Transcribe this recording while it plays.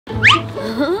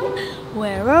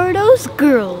Where are those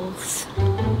girls?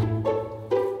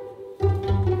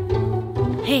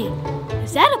 Hey,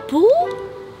 is that a pool?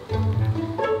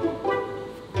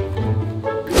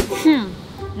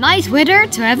 Nice weather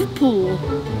to have a pool.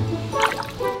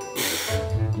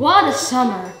 What a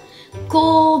summer.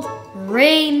 Cold,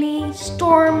 rainy,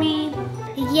 stormy.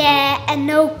 Yeah, and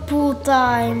no pool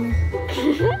time.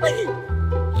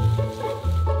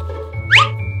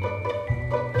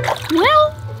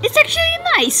 Well, it's actually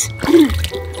nice.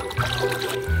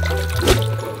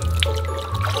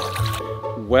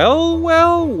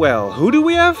 Well, who do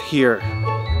we have here?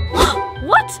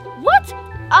 What?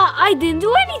 I didn't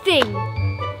do anything.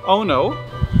 Oh no.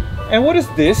 And what is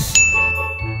this?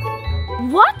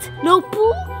 What? No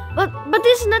pool? But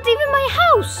this is not even my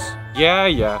house.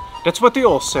 Yeah, that's what they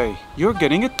all say. You're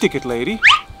getting a ticket, lady.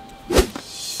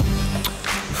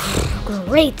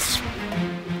 Great.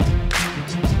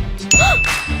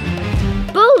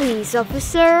 Police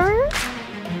officer.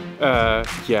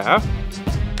 Yeah.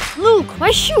 Look,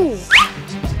 my shoe.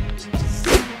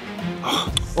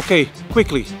 Okay,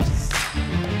 quickly.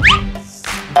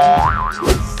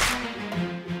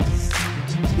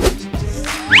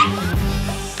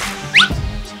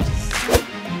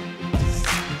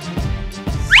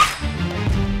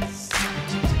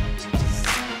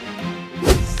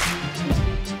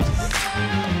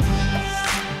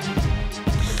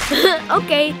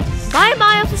 Okay,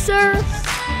 bye-bye, officer.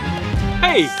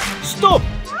 Hey, stop!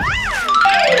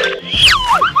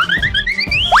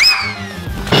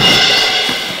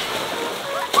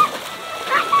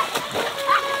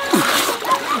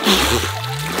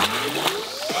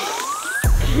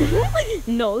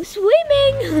 No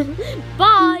swimming.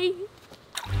 Bye.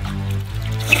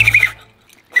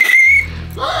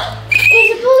 It's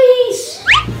the police.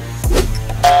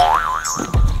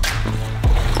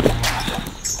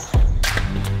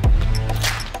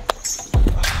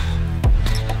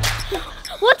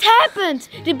 What happened?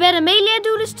 Did Bad Amelia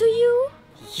do this to you?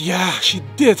 Yeah, she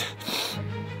did.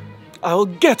 I'll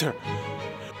get her.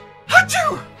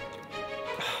 Achoo!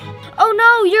 Oh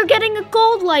no, you're getting a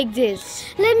cold like this.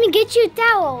 Let me get you a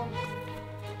towel.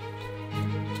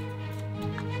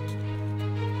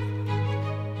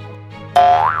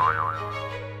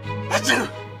 Achoo!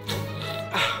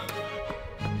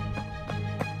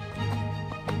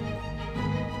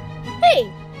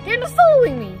 Hey, they're not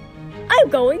following me. I'm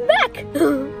going back.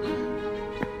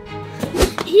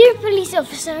 Here, police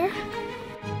officer.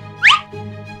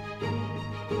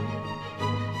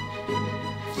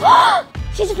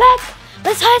 She's back.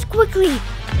 Let's hide quickly.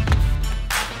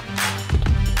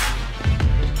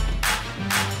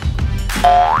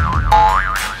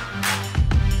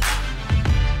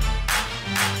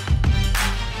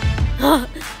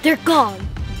 They're gone.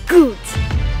 Good.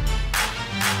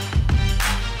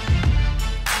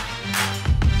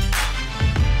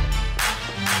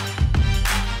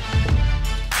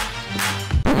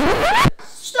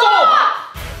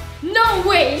 Stop! No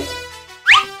way!